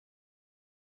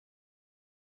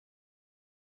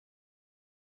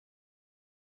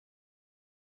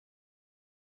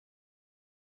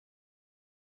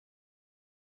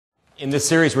In this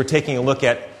series, we're taking a look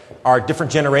at our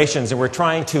different generations, and we're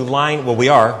trying to we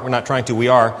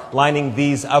are lining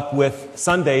these up with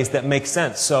Sundays that make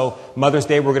sense. So Mother's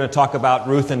Day, we're going to talk about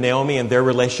Ruth and Naomi and their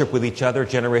relationship with each other,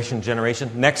 generation to generation.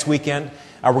 Next weekend,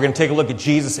 we're going to take a look at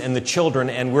Jesus and the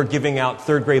children, and we're giving out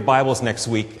third grade Bibles next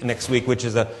week, which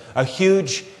is a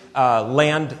huge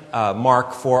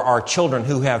landmark for our children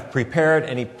who have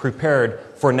prepared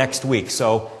for next week.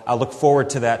 So I look forward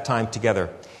to that time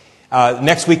together.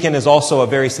 Next weekend is also a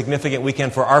very significant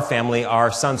weekend for our family. Our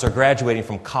sons are graduating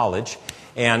from college,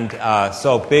 and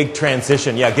so big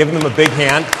transition. Yeah, giving them a big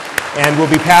hand. And we'll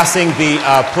be passing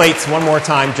the plates one more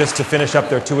time just to finish up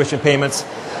their tuition payments.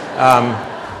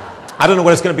 I don't know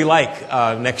what it's going to be like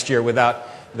next year without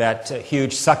that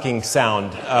huge sucking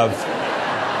sound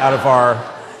out of our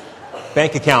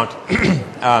bank account.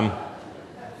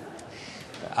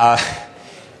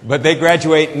 But they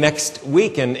graduate next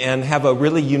week and have a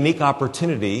really unique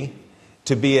opportunity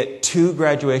to be at two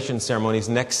graduation ceremonies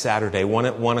next Saturday, one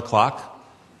at 1 o'clock,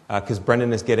 because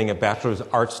Brendan is getting a Bachelor's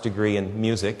of Arts degree in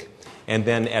music, and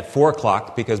then at 4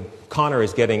 o'clock, because Connor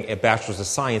is getting a Bachelor's of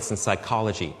Science in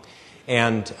psychology.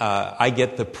 And I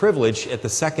get the privilege at the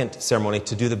second ceremony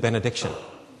to do the benediction.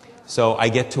 So I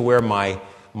get to wear my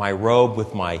robe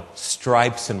with my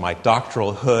stripes and my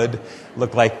doctoral hood,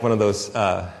 look like one of those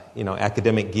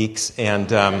academic geeks, and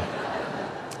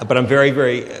but I'm very,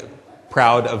 very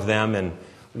proud of them and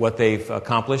what they've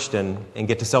accomplished, and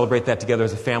get to celebrate that together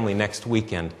as a family next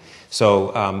weekend.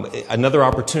 So another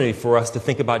opportunity for us to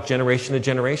think about generation to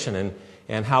generation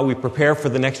and how we prepare for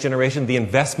the next generation, the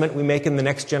investment we make in the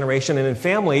next generation. And in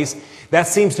families, that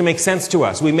seems to make sense to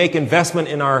us. We make investment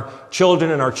in our children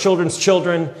and our children's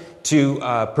children to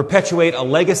perpetuate a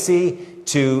legacy,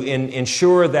 to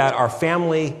ensure that our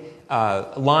family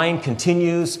line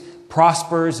continues,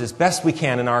 prospers as best we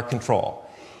can in our control.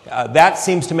 That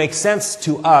seems to make sense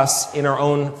to us in our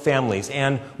own families.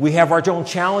 And we have our own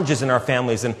challenges in our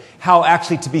families and how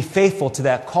actually to be faithful to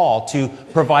that call to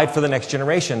provide for the next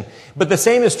generation. But the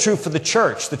same is true for the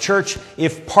church. The church,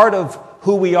 if part of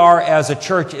who we are as a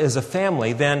church is a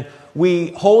family, then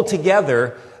we hold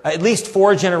together at least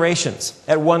 4 generations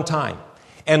at one time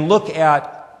and look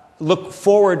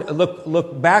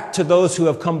back to those who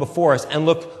have come before us and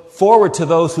look forward to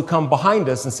those who come behind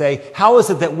us and say, how is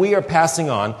it that we are passing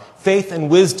on faith and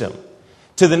wisdom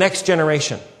to the next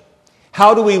generation?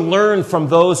 How do we learn from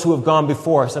those who have gone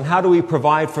before us, and how do we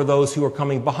provide for those who are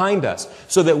coming behind us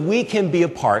so that we can be a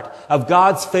part of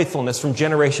God's faithfulness from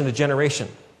generation to generation?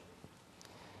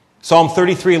 Psalm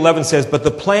 33:11 says, "But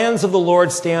the plans of the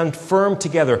Lord stand firm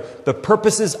together, the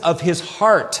purposes of his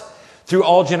heart through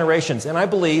all generations." And I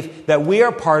believe that we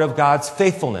are part of God's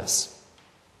faithfulness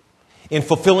in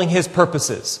fulfilling his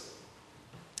purposes.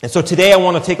 And so today I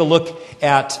want to take a look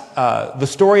at the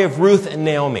story of Ruth and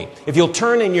Naomi. If you'll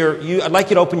turn I'd like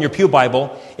you to open your pew Bible,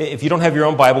 if you don't have your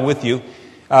own Bible with you.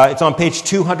 It's on page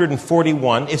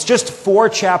 241. It's just 4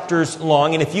 chapters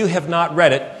long, and if you have not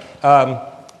read it,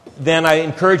 then I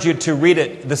encourage you to read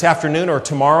it this afternoon or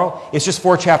tomorrow. It's just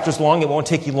 4 chapters long. It won't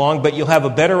take you long, but you'll have a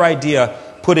better idea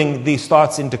putting these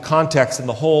thoughts into context in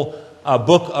the whole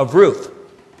book of Ruth.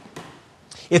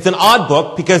 It's an odd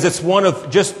book because it's one of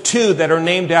just 2 that are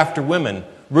named after women,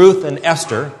 Ruth and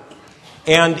Esther.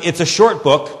 And it's a short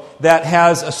book that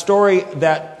has a story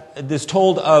that is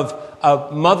told of a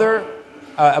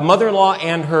mother-in-law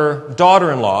and her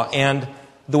daughter-in-law, and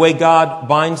the way God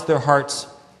binds their hearts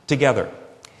together.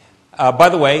 By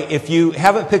the way, if you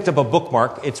haven't picked up a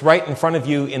bookmark, it's right in front of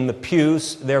you in the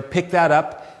pews there. Pick that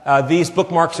up. These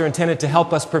bookmarks are intended to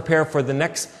help us prepare for the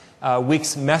next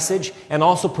week's message, and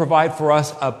also provide for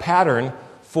us a pattern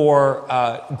for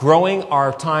growing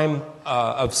our time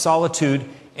of solitude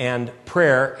and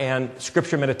prayer and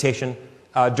scripture meditation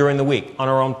during the week on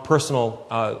our own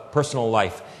personal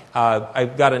life. I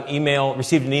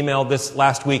received an email this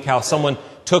last week how someone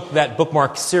took that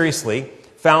bookmark seriously,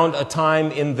 found a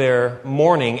time in their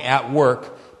morning at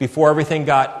work before everything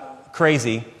got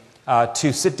crazy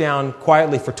to sit down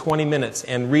quietly for 20 minutes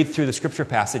and read through the scripture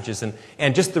passages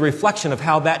and just the reflection of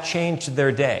how that changed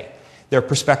their day, their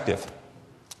perspective.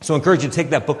 So I encourage you to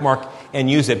take that bookmark and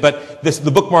use it. But the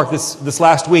bookmark this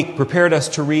last week prepared us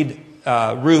to read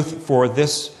Ruth for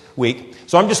this week.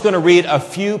 So I'm just going to read a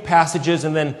few passages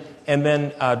and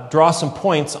then draw some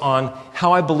points on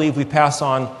how I believe we pass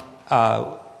on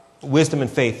wisdom and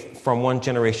faith from one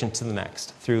generation to the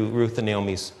next through Ruth and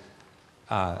Naomi's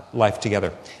life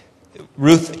together.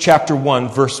 Ruth chapter 1,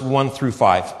 verse 1 through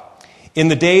 5. In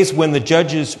the days when the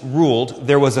judges ruled,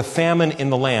 there was a famine in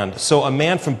the land. So a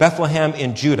man from Bethlehem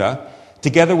in Judah,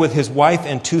 together with his wife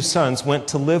and 2 sons, went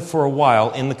to live for a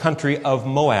while in the country of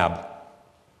Moab.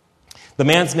 The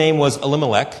man's name was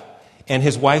Elimelech, and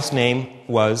his wife's name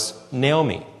was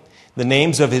Naomi. The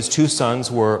names of his two sons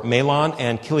were Mahlon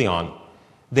and Chilion.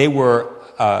 They were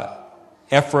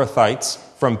Ephrathites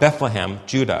from Bethlehem,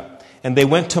 Judah. And they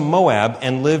went to Moab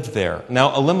and lived there.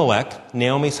 Now Elimelech,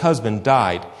 Naomi's husband,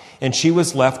 died, and she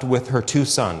was left with her two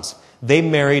sons. They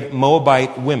married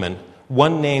Moabite women,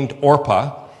 one named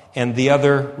Orpah and the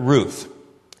other Ruth.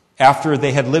 After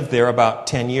they had lived there about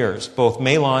 10 years, both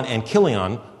Mahlon and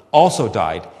Chilion also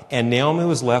died, and Naomi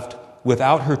was left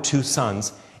without her two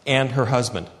sons and her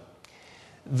husband.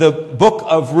 The book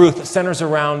of Ruth centers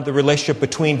around the relationship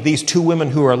between these two women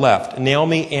who are left,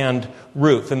 Naomi and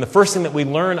Ruth. And the first thing that we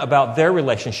learn about their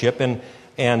relationship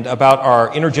and about our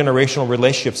intergenerational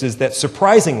relationships is that,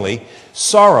 surprisingly,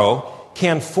 sorrow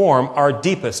can form our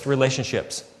deepest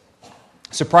relationships.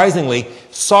 Surprisingly,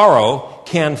 sorrow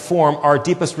can form our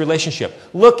deepest relationship.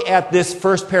 Look at this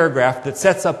first paragraph that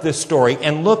sets up this story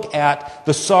and look at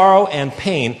the sorrow and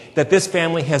pain that this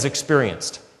family has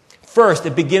experienced. First,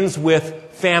 it begins with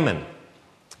famine.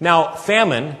 Now,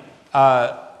 famine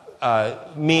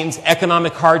means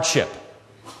economic hardship.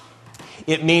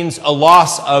 It means a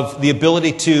loss of the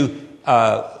ability to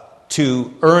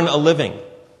earn a living.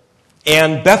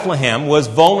 And Bethlehem was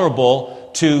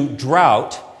vulnerable to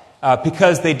drought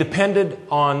because they depended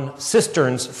on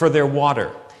cisterns for their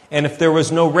water. And if there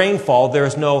was no rainfall, there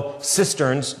was no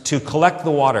cisterns to collect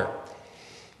the water.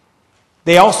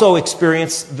 They also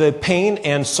experienced the pain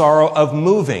and sorrow of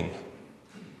moving.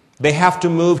 They have to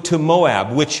move to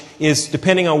Moab, which is,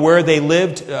 depending on where they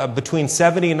lived, between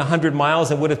 70 and 100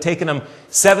 miles. It would have taken them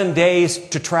 7 days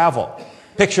to travel.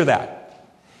 Picture that.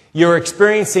 You're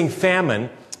experiencing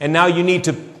famine, and now you need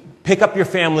to pick up your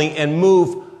family and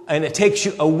move, and it takes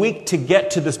you a week to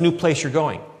get to this new place you're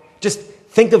going. Just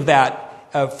think of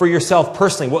that for yourself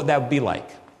personally, what that would be like.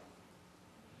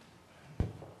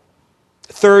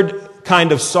 Third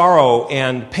kind of sorrow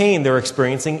and pain they're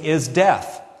experiencing is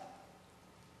death.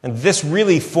 And this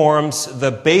really forms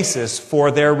the basis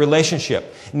for their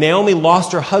relationship. Naomi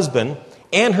lost her husband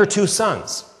and her two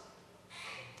sons.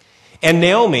 And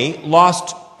Naomi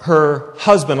lost her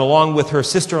husband along with her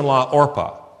sister-in-law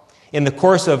Orpah in the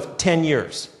course of 10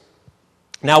 years.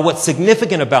 Now, what's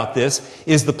significant about this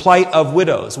is the plight of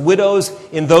widows. Widows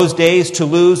in those days, to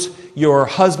lose your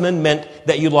husband meant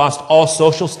that you lost all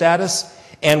social status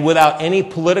and without any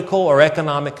political or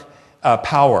economic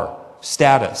power,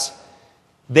 status.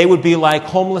 They would be like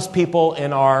homeless people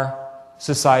in our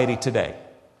society today.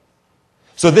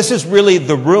 So this is really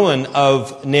the ruin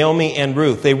of Naomi and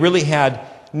Ruth. They really had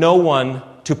no one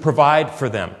to provide for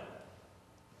them.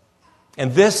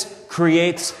 And this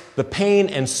creates the pain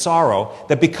and sorrow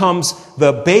that becomes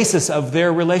the basis of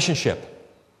their relationship.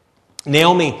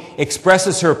 Naomi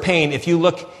expresses her pain. If you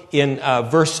look in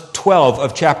verse 12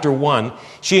 of chapter 1,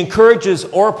 she encourages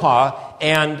Orpah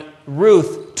and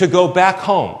Ruth to go back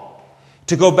home,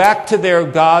 to go back to their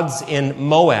gods in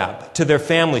Moab, to their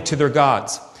family, to their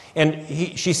gods. And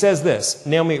she says this,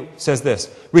 Naomi says this,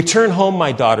 "Return home,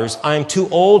 my daughters. I am too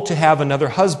old to have another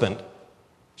husband."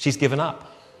 She's given up.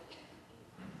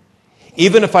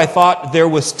 "Even if I thought there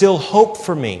was still hope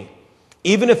for me,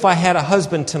 even if I had a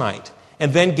husband tonight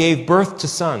and then gave birth to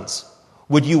sons,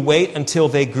 would you wait until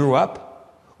they grew up?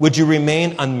 Would you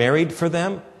remain unmarried for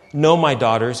them? No, my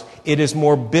daughters, it is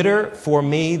more bitter for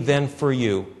me than for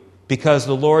you, because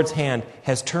the Lord's hand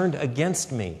has turned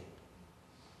against me."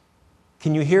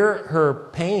 Can you hear her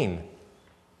pain,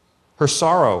 her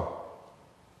sorrow?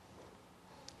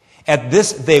 At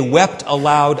this, they wept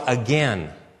aloud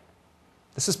again.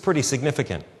 This is pretty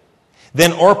significant.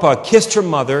 Then Orpah kissed her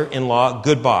mother-in-law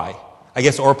goodbye. I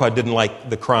guess Orpah didn't like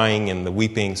the crying and the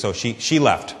weeping, so she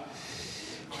left.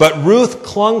 But Ruth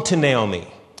clung to Naomi.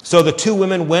 So the two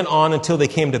women went on until they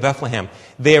came to Bethlehem.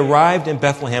 They arrived in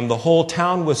Bethlehem. The whole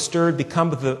town was stirred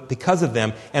because of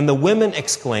them. And the women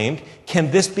exclaimed,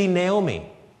 "Can this be Naomi?"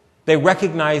 They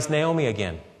recognized Naomi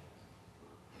again.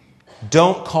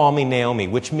 "Don't call me Naomi,"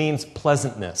 which means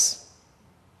pleasantness.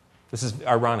 This is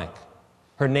ironic.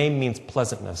 Her name means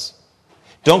pleasantness.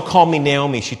 "Don't call me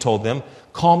Naomi," she told them.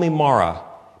 "Call me Mara,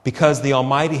 because the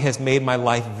Almighty has made my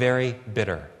life very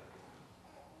bitter."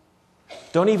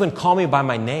 Don't even call me by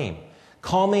my name.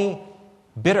 Call me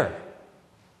bitter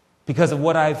because of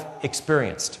what I've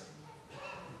experienced.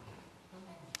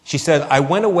 She said, "I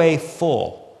went away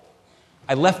full.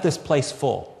 I left this place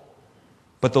full,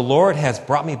 but the Lord has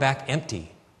brought me back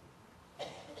empty.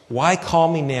 Why call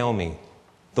me Naomi?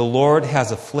 The Lord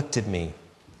has afflicted me.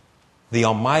 The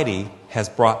Almighty has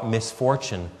brought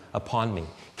misfortune upon me."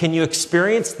 Can you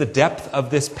experience the depth of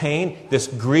this pain, this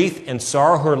grief and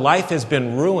sorrow? Her life has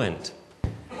been ruined.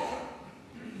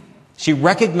 She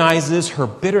recognizes her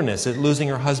bitterness at losing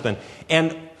her husband.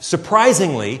 And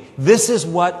surprisingly, this is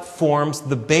what forms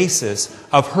the basis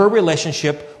of her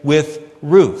relationship with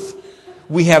Ruth.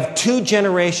 We have two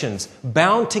generations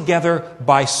bound together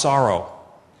by sorrow.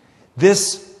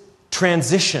 This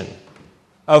transition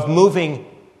of moving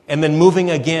and then moving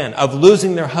again, of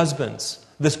losing their husbands,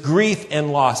 this grief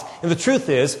and loss. And the truth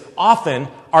is, often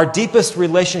our deepest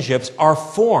relationships are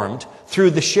formed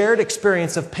through the shared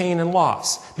experience of pain and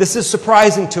loss. This is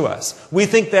surprising to us. We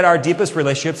think that our deepest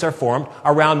relationships are formed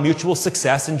around mutual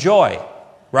success and joy,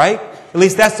 right? At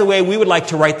least that's the way we would like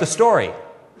to write the story.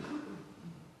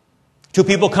 Two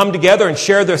people come together and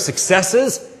share their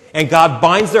successes, and God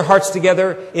binds their hearts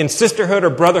together in sisterhood or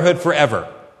brotherhood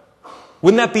forever.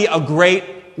 Wouldn't that be a great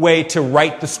way to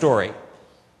write the story?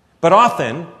 But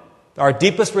often, our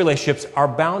deepest relationships are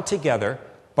bound together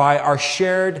by our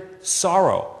shared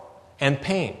sorrow and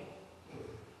pain.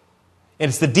 And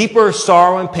it's the deeper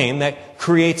sorrow and pain that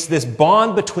creates this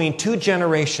bond between two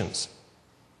generations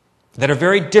that are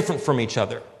very different from each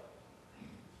other.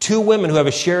 Two women who have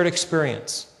a shared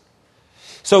experience.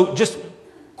 So just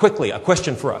quickly, a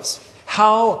question for us.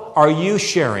 How are you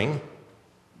sharing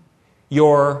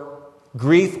your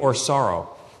grief or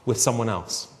sorrow with someone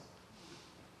else?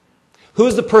 Who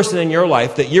is the person in your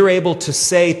life that you're able to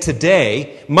say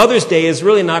today, Mother's Day is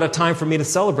really not a time for me to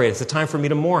celebrate, it's a time for me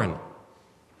to mourn?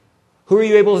 Who are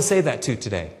you able to say that to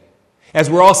today? As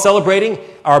we're all celebrating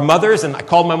our mothers, and I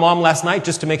called my mom last night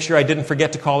just to make sure I didn't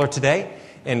forget to call her today,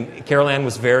 and Carol Ann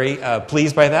was very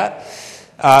pleased by that.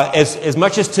 As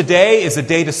much as today is a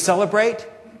day to celebrate,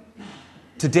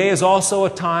 today is also a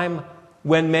time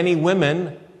when many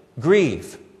women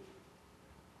grieve.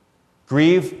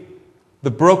 Grieve the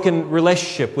broken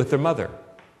relationship with their mother,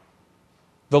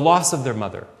 the loss of their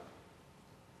mother.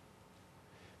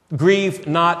 Grieve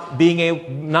not being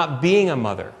a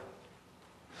mother.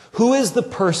 Who is the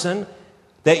person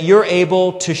that you're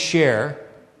able to share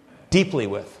deeply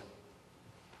with?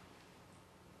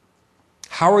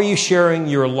 How are you sharing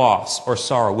your loss or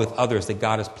sorrow with others that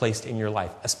God has placed in your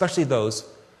life, especially those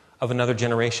of another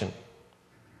generation?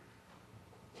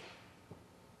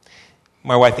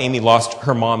 My wife Amy lost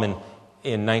her mom in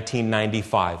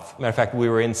 1995. Matter of fact, we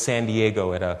were in San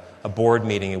Diego at a board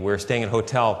meeting, and we were staying at a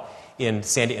hotel in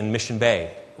Mission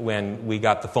Bay when we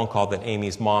got the phone call that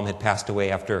Amy's mom had passed away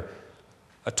after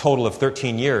a total of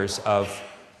 13 years of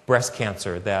breast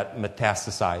cancer that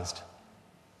metastasized.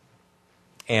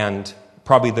 And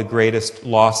probably the greatest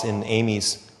loss in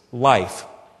Amy's life.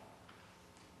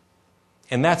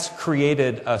 And that's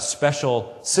created a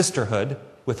special sisterhood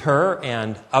with her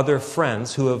and other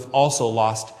friends who have also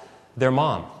lost their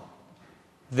mom.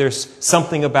 There's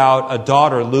something about a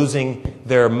daughter losing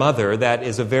their mother that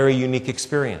is a very unique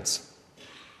experience.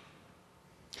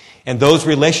 And those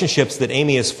relationships that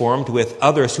Amy has formed with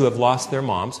others who have lost their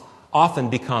moms often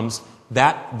becomes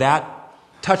that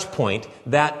touch point,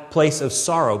 that place of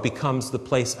sorrow becomes the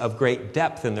place of great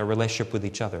depth in their relationship with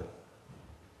each other.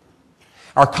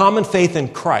 Our common faith in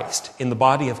Christ, in the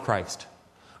body of Christ,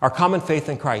 our common faith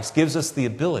in Christ gives us the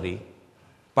ability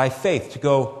by faith to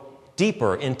go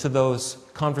deeper into those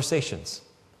conversations.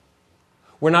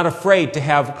 We're not afraid to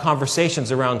have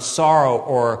conversations around sorrow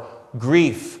or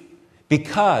grief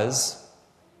because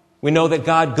we know that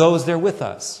God goes there with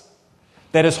us.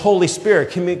 That His Holy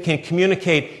Spirit can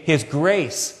communicate His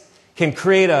grace, can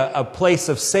create a place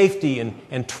of safety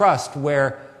and trust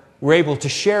where we're able to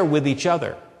share with each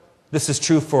other. This is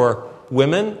true for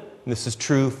women, and this is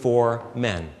true for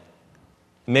men.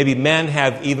 Maybe men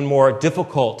have even more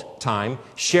difficult time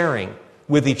sharing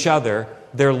with each other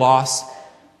their loss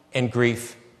and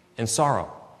grief and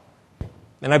sorrow.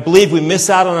 And I believe we miss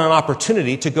out on an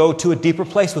opportunity to go to a deeper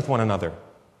place with one another,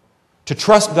 to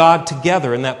trust God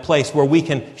together in that place where we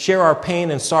can share our pain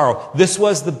and sorrow. This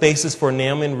was the basis for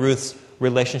Naomi and Ruth's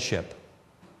relationship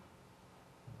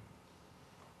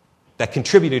that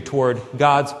contributed toward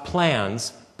God's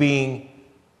plans being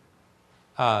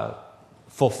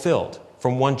fulfilled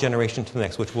from one generation to the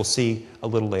next, which we'll see a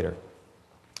little later.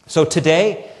 So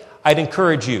today, I'd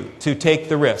encourage you to take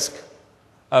the risk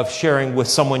of sharing with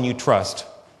someone you trust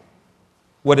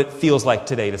what it feels like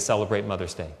today to celebrate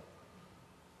Mother's Day,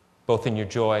 both in your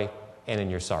joy and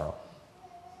in your sorrow.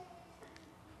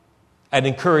 I'd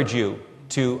encourage you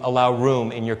to allow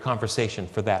room in your conversation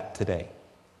for that today.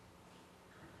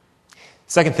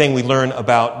 Second thing we learn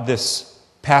about this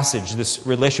passage, this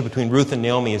relationship between Ruth and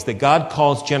Naomi, is that God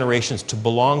calls generations to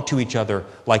belong to each other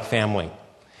like family.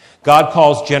 God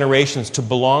calls generations to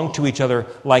belong to each other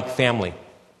like family.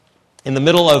 In the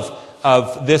middle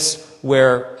of this,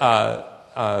 where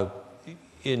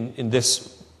in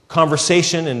this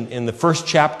conversation in the first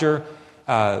chapter,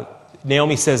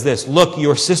 Naomi says this, "Look,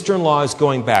 your sister-in-law is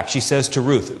going back." She says to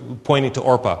Ruth, pointing to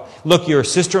Orpah, "Look, your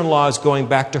sister-in-law is going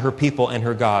back to her people and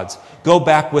her gods. Go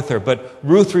back with her." But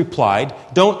Ruth replied,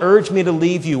 "Don't urge me to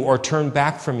leave you or turn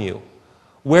back from you.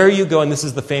 Where you go," and this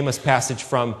is the famous passage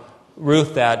from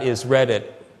Ruth that is read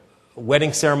at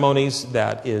wedding ceremonies,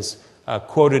 that is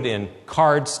quoted in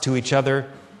cards to each other.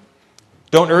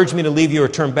 "Don't urge me to leave you or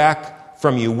turn back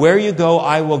from you. Where you go,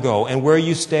 I will go, and where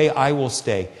you stay, I will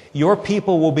stay. Your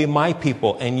people will be my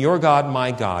people, and your God, my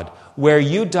God. Where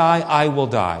you die, I will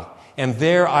die, and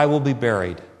there I will be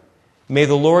buried. May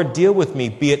the Lord deal with me,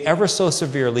 be it ever so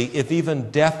severely, if even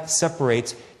death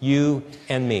separates you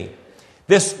and me."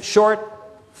 This short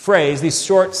phrase, this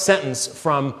short sentence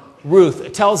from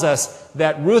Ruth tells us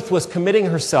that Ruth was committing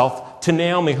herself to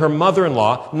Naomi, her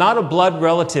mother-in-law, not a blood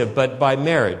relative, but by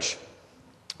marriage,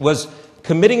 was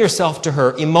committing herself to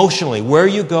her emotionally. Where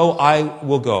you go, I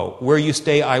will go. Where you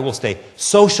stay, I will stay.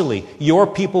 Socially, your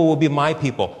people will be my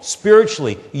people.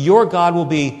 Spiritually, your God will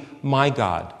be my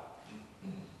God.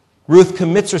 Ruth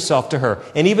commits herself to her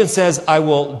and even says, "I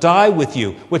will die with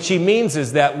you." What she means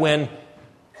is that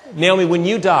Naomi, when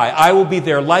you die, I will be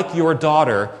there like your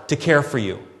daughter to care for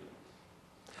you.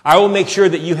 I will make sure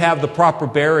that you have the proper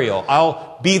burial.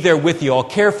 I'll be there with you. I'll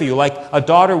care for you like a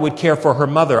daughter would care for her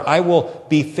mother. I will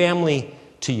be family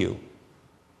to you.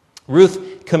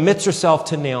 Ruth commits herself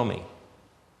to Naomi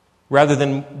rather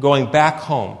than going back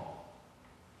home.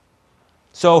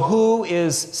 So who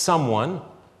is someone,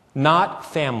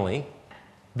 not family,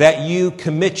 that you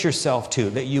commit yourself to,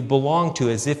 that you belong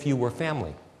to as if you were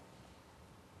family?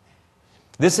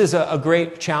 This is a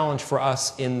great challenge for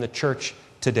us in the church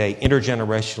today,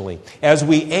 intergenerationally. As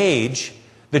we age,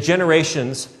 the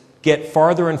generations get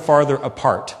farther and farther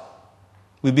apart.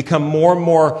 We become more and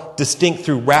more distinct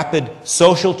through rapid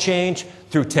social change,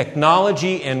 through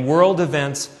technology and world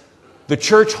events. The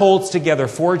church holds together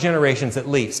 4 generations at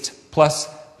least, plus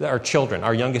our children,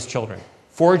 our youngest children.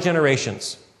 4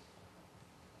 generations.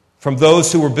 From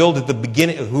those who were born at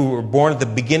the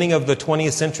beginning of the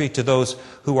 20th century to those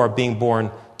who are being born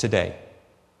today.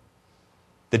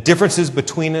 The differences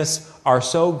between us are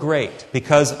so great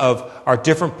because of our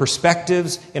different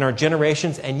perspectives in our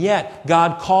generations, and yet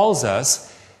God calls us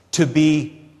to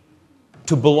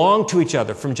belong to each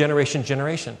other from generation to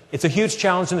generation. It's a huge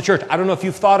challenge in the church. I don't know if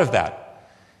you've thought of that.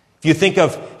 If you think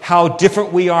of how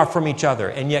different we are from each other,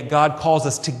 and yet God calls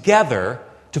us together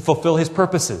to fulfill His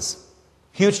purposes.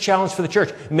 Huge challenge for the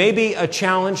church. Maybe a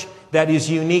challenge that is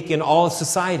unique in all of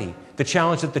society. The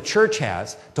challenge that the church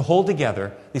has to hold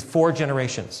together these 4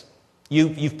 generations.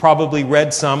 You've probably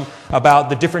read some about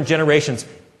the different generations.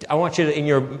 I want you to, in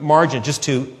your margin, just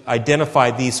to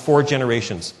identify these 4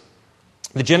 generations.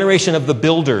 The generation of the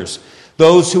builders,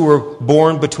 those who were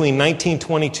born between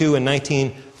 1922 and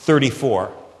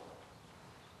 1934.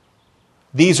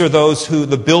 These are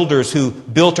the builders who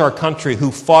built our country,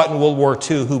 who fought in World War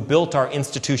II, who built our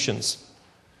institutions.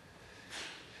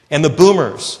 And the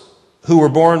boomers, who were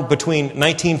born between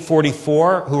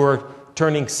 1944, who are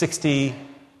turning 60,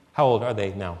 how old are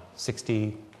they now?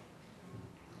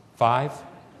 65?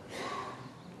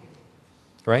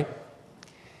 Right?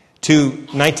 To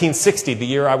 1960, the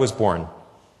year I was born.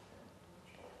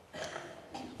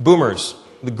 Boomers,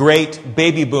 the great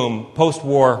baby boom,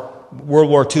 post-war World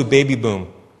War II baby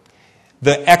boom.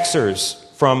 The Xers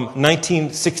from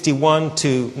 1961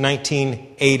 to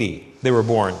 1980, they were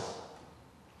born.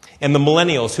 And the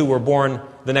millennials who were born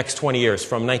the next 20 years,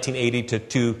 from 1980 to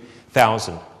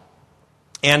 2000.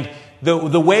 And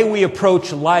the way we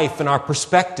approach life and our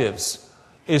perspectives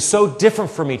is so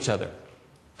different from each other.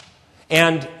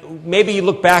 And maybe you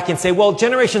look back and say, well,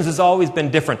 generations has always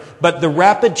been different. But the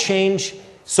rapid change,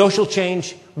 social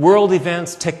change, world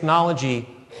events, technology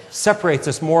separates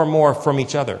us more and more from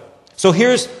each other. So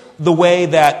here's the way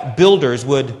that builders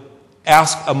would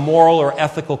ask a moral or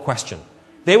ethical question.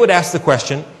 They would ask the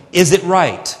question, is it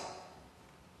right?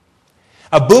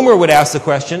 A boomer would ask the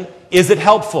question, is it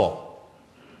helpful?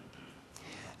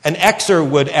 An Xer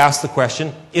would ask the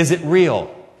question, is it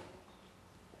real?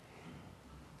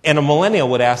 And a millennial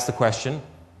would ask the question,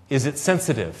 is it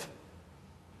sensitive?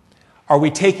 Are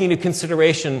we taking into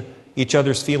consideration each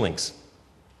other's feelings?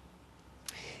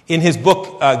 In his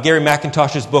book, Gary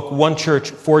McIntosh's book, One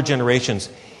Church, 4 Generations,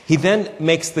 he then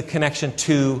makes the connection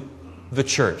to the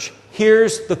church.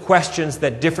 Here's the questions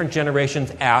that different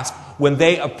generations ask when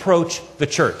they approach the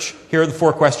church. Here are the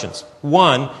 4 questions.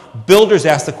 1, builders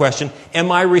ask the question,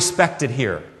 am I respected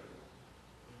here?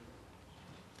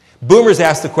 Boomers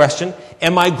ask the question,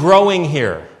 am I growing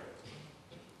here?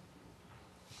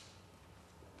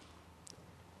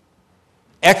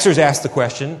 Xers ask the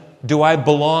question, do I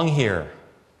belong here?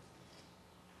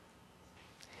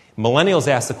 Millennials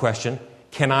ask the question,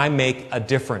 can I make a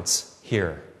difference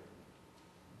here?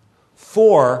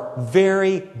 4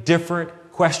 very different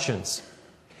questions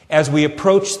as we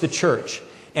approach the church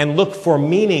and look for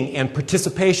meaning and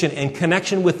participation and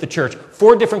connection with the church.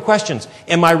 4 different questions.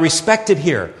 Am I respected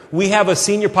here? We have a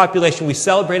senior population we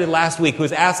celebrated last week who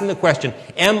is asking the question,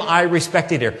 am I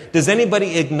respected here? Does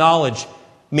anybody acknowledge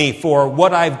me for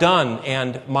what I've done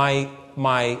and my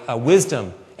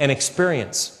wisdom and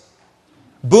experience?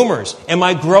 Boomers, am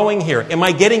I growing here? Am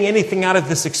I getting anything out of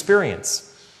this experience?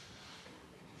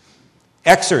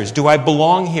 Xers, do I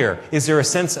belong here? Is there a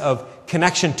sense of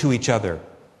connection to each other?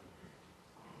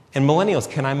 And millennials,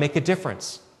 can I make a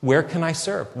difference? Where can I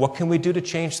serve? What can we do to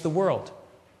change the world?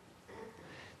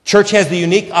 Church has the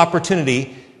unique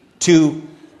opportunity to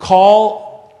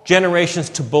call generations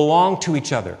to belong to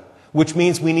each other, which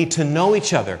means we need to know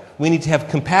each other. We need to have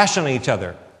compassion on each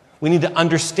other. We need to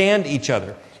understand each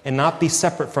other and not be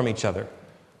separate from each other.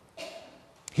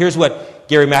 Here's what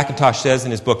Gary McIntosh says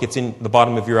in his book. It's in the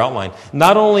bottom of your outline.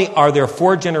 Not only are there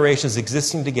 4 generations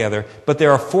existing together, but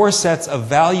there are 4 sets of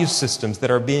value systems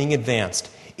that are being advanced,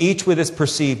 each with its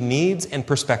perceived needs and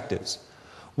perspectives.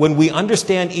 When we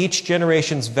understand each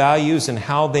generation's values and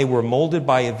how they were molded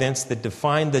by events that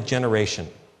define the generation,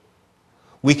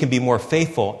 we can be more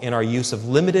faithful in our use of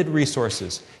limited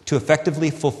resources to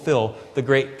effectively fulfill the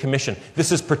Great Commission.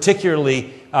 This is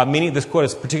particularly this quote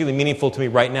is particularly meaningful to me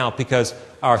right now because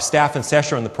our staff and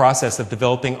session are in the process of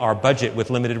developing our budget with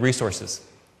limited resources.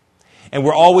 And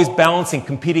we're always balancing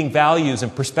competing values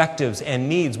and perspectives and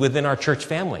needs within our church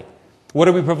family. What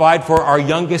do we provide for our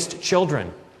youngest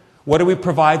children? What do we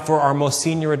provide for our most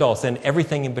senior adults and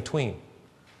everything in between?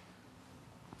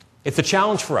 It's a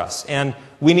challenge for us, and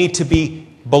we need to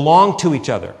belong to each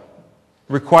other. It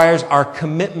requires our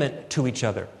commitment to each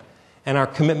other and our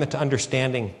commitment to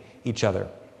understanding each other.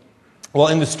 Well,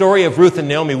 in the story of Ruth and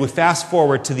Naomi, we fast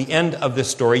forward to the end of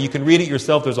this story. You can read it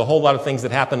yourself. There's a whole lot of things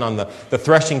that happen on the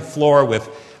threshing floor with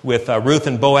Ruth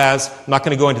and Boaz. I'm not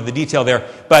going to go into the detail there.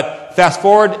 But fast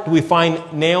forward, we find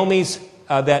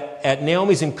that at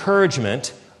Naomi's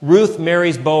encouragement, Ruth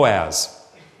marries Boaz.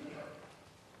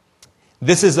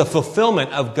 This is a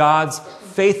fulfillment of God's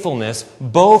faithfulness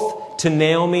both to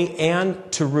Naomi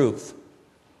and to Ruth.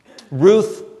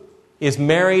 Ruth is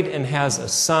married and has a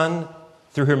son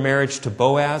through her marriage to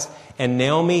Boaz, and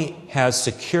Naomi has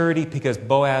security because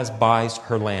Boaz buys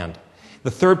her land.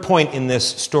 The third point in this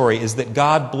story is that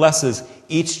God blesses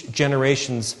each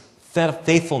generation's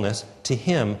faithfulness to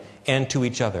him and to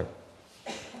each other.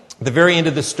 At the very end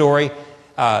of the story,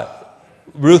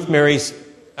 Ruth marries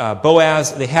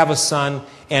Boaz. They have a son,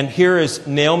 and here is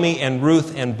Naomi and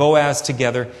Ruth and Boaz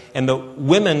together, and the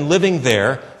women living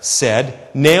there said,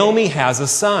 Naomi has a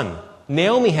son.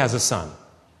 Naomi has a son.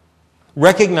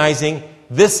 Recognizing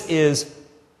this is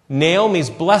Naomi's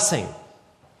blessing.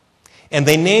 And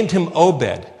they named him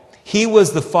Obed. He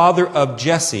was the father of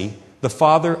Jesse, the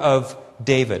father of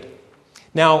David.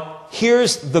 Now,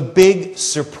 here's the big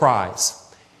surprise.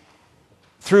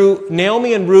 Through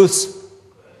Naomi and Ruth's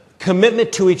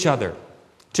commitment to each other,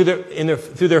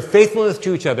 through their faithfulness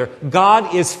to each other,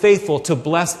 God is faithful to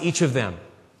bless each of them.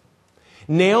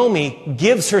 Ruth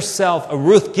gives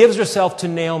herself to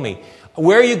Naomi.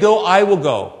 Where you go, I will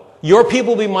go. Your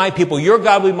people will be my people. Your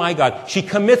God will be my God. She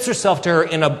commits herself to her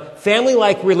in a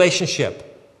family-like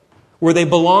relationship where they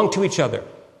belong to each other.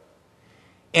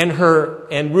 And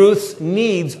Ruth's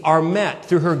needs are met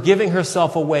through her giving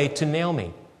herself away to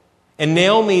Naomi. And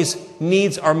Naomi's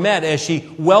needs are met as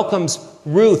she welcomes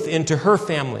Ruth into her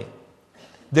family.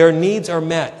 Their needs are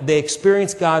met. They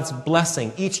experience God's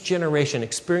blessing. Each generation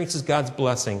experiences God's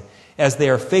blessing as they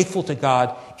are faithful to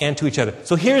God and to each other.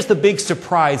 So here's the big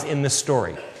surprise in this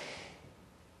story.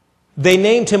 They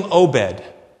named him Obed.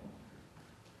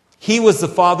 He was the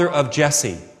father of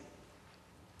Jesse,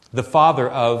 the father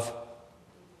of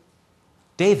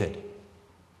David.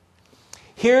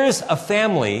 Here's a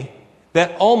family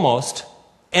that almost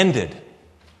ended.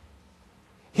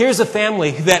 Here's a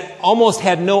family that almost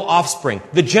had no offspring.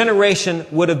 The generation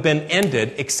would have been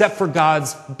ended except for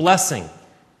God's blessing.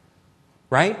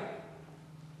 Right?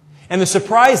 And the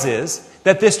surprise is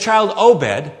that this child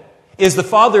Obed is the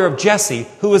father of Jesse,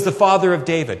 who is the father of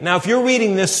David. Now, if you're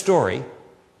reading this story,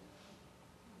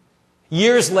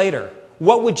 years later,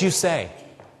 what would you say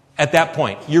at that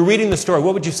point? You're reading the story.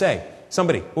 What would you say?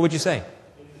 Somebody, what would you say?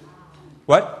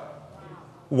 What?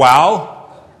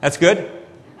 Wow. That's good.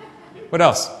 What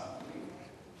else?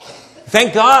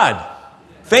 Thank God.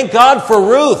 Thank God for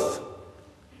Ruth.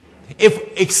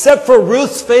 Except for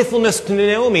Ruth's faithfulness to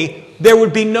Naomi, there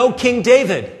would be no King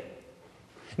David.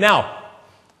 Now,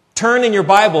 turn in your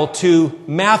Bible to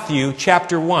Matthew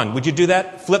chapter 1. Would you do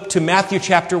that? Flip to Matthew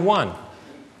chapter 1.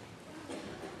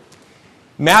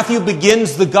 Matthew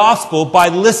begins the gospel by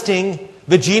listing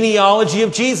the genealogy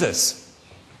of Jesus.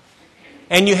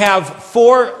 And you have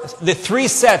the three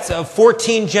sets of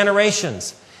 14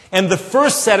 generations. And the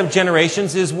first set of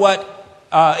generations is where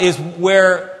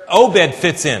Obed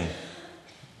fits in.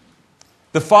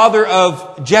 The father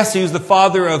of Jesse is the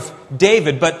father of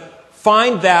David. But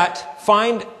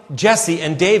find Jesse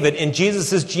and David in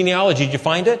Jesus' genealogy. Did you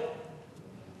find it?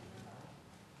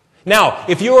 Now,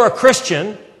 if you are a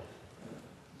Christian,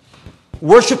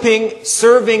 worshiping,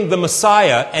 serving the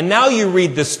Messiah, and now you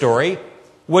read this story,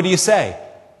 what do you say?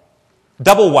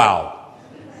 Double wow.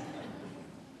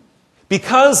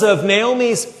 Because of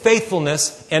Naomi's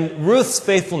faithfulness and Ruth's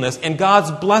faithfulness and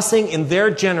God's blessing in their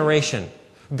generation,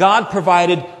 God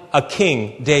provided a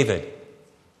king, David.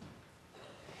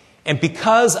 And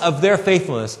because of their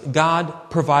faithfulness, God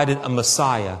provided a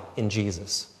Messiah in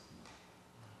Jesus.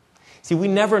 See, we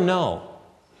never know.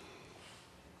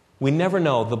 We never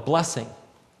know the blessing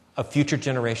of future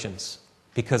generations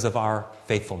because of our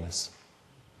faithfulness.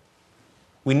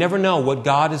 We never know what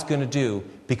God is going to do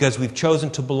because we've chosen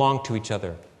to belong to each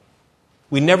other.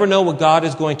 We never know what God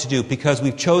is going to do because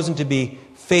we've chosen to be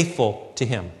faithful to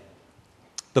Him.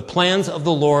 The plans of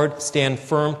the Lord stand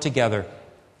firm together.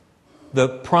 The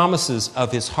promises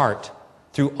of His heart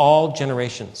through all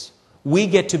generations. We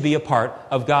get to be a part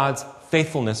of God's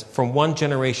faithfulness from one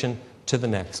generation to the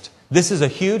next. This is a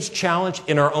huge challenge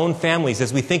in our own families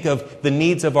as we think of the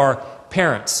needs of our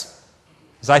parents.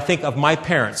 As I think of my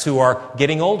parents who are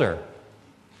getting older.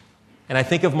 And I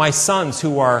think of my sons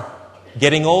who are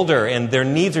getting older and their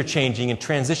needs are changing and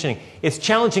transitioning. It's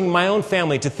challenging my own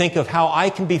family to think of how I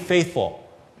can be faithful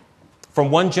from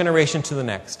one generation to the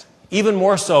next. Even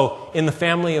more so in the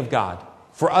family of God.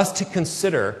 For us to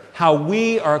consider how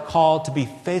we are called to be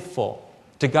faithful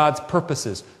to God's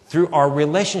purposes through our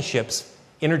relationships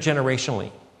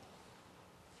intergenerationally.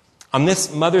 On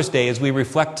this Mother's Day, as we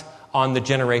reflect on the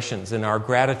generations and our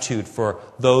gratitude for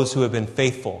those who have been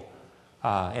faithful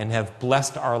and have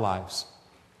blessed our lives,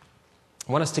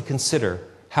 I want us to consider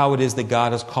how it is that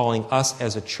God is calling us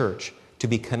as a church to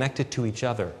be connected to each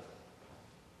other,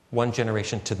 one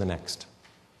generation to the next,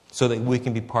 so that we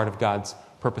can be part of God's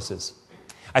purposes.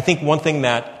 I think one thing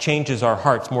that changes our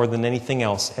hearts more than anything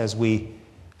else as we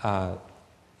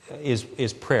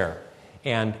is prayer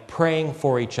and praying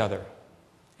for each other.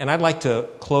 And I'd like to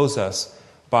close us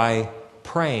by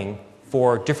praying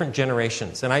for different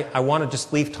generations. And I want to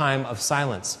just leave time of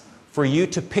silence for you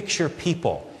to picture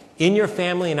people in your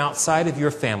family and outside of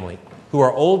your family who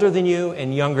are older than you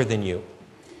and younger than you.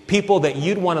 People that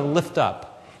you'd want to lift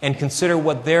up and consider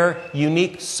what their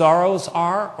unique sorrows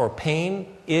are or pain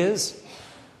is,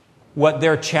 what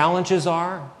their challenges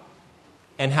are,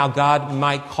 and how God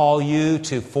might call you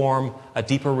to form a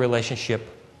deeper relationship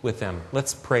with them.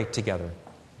 Let's pray together.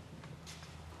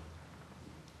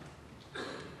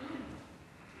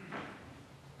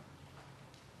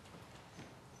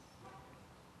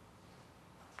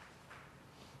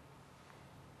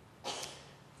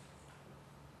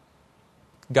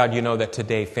 God, you know that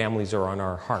today families are on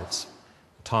our hearts.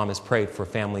 Tom has prayed for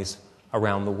families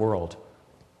around the world,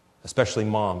 especially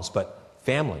moms, but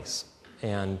families,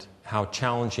 and how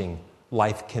challenging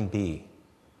life can be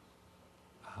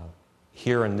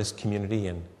here in this community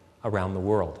and around the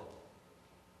world.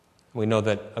 We know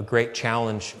that a great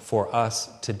challenge for us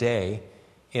today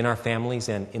in our families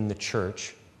and in the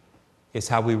church is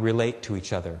how we relate to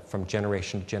each other from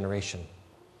generation to generation,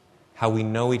 how we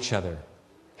know each other,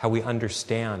 how we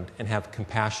understand and have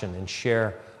compassion and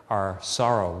share our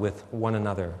sorrow with one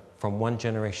another from one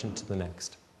generation to the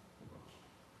next.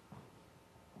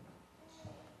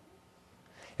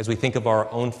 As we think of our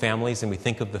own families and we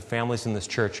think of the families in this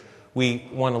church, we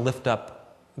want to lift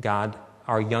up, God,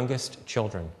 our youngest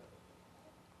children.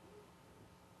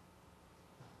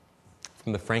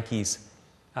 From the Frankie's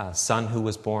son who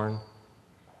was born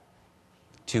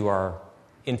to our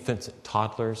infants and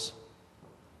toddlers.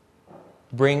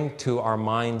 Bring to our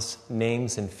minds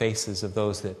names and faces of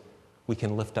those that we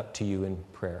can lift up to you in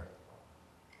prayer.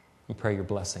 And pray your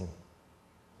blessing.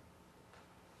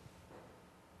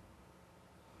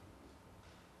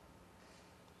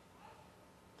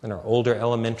 And our older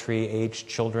elementary age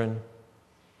children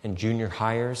and junior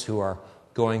hires who are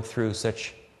going through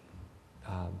such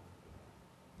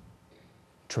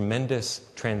tremendous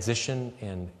transition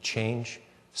and change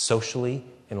socially,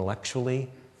 intellectually,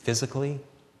 physically.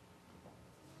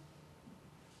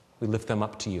 We lift them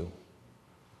up to you.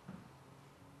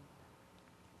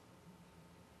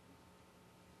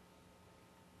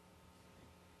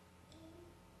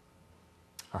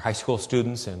 our high school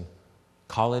students and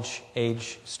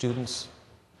college-age students,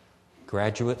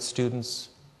 graduate students,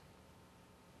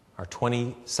 our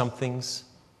 20-somethings.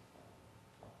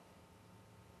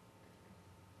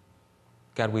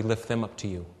 God, we lift them up to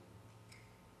you.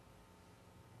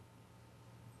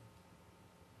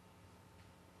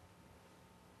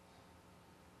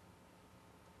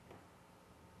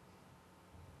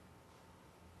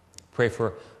 Pray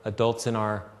for adults in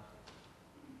our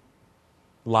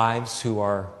lives who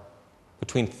are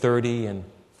between 30 and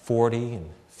 40 and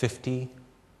 50.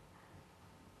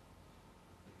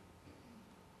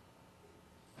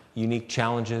 Unique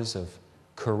challenges of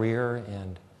career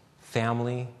and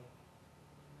family.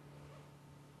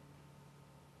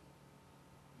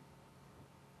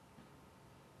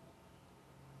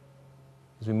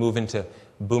 As we move into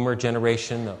boomer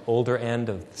generation, the older end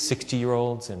of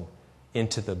 60-year-olds, and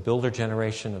into the builder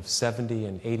generation of 70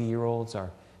 and 80-year-olds,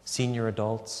 our senior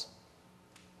adults,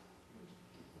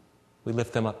 we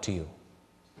lift them up to you.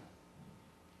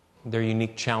 Their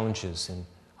unique challenges and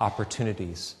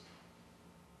opportunities.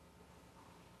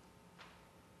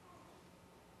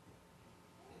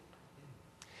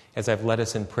 As I've led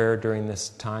us in prayer during this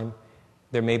time,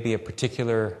 there may be a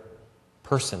particular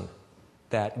person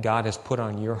that God has put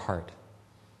on your heart.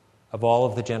 Of all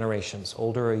of the generations,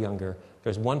 older or younger,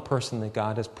 there's one person that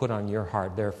God has put on your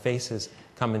heart. Their faces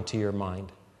come into your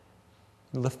mind.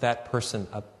 Lift that person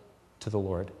up to the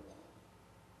Lord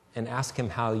and ask Him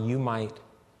how you might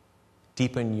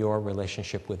deepen your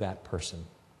relationship with that person.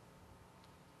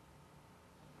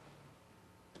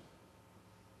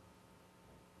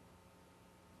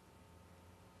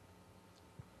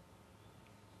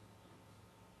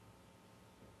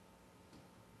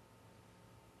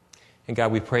 And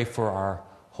God, we pray for our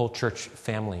whole church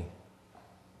family,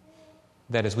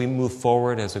 that as we move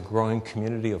forward as a growing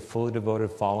community of fully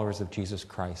devoted followers of Jesus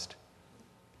Christ,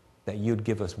 that you'd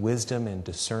give us wisdom and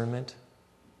discernment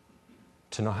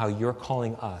to know how you're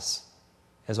calling us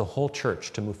as a whole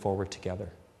church to move forward together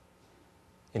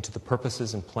into the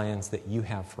purposes and plans that you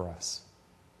have for us.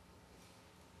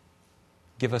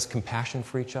 Give us compassion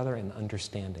for each other and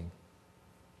understanding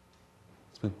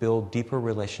as we build deeper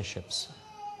relationships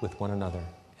with one another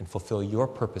and fulfill your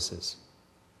purposes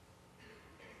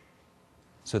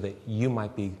so that you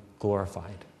might be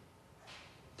glorified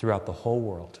throughout the whole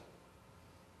world.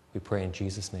 We pray in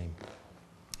Jesus' name.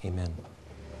 Amen.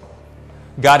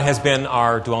 God has been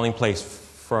our dwelling place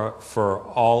for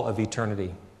all of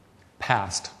eternity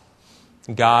past.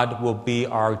 God will be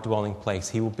our dwelling place.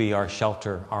 He will be our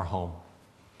shelter, our home.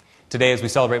 Today, as we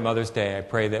celebrate Mother's Day, I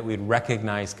pray that we'd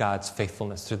recognize God's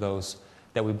faithfulness to those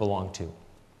that we belong to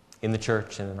in the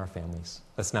church and in our families.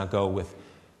 Let's now go with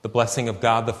the blessing of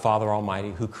God the Father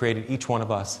Almighty, who created each one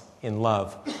of us in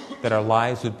love, that our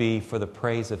lives would be for the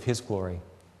praise of His glory,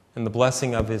 and the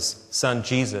blessing of His Son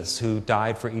Jesus, who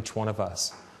died for each one of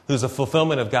us, who's a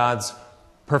fulfillment of God's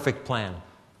perfect plan.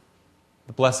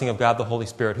 The blessing of God the Holy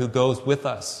Spirit, who goes with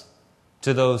us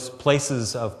to those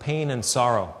places of pain and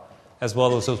sorrow, as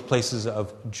well as those places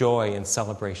of joy and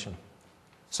celebration,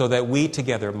 so that we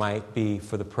together might be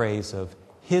for the praise of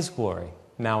His glory,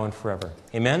 now and forever.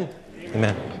 Amen?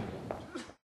 Amen.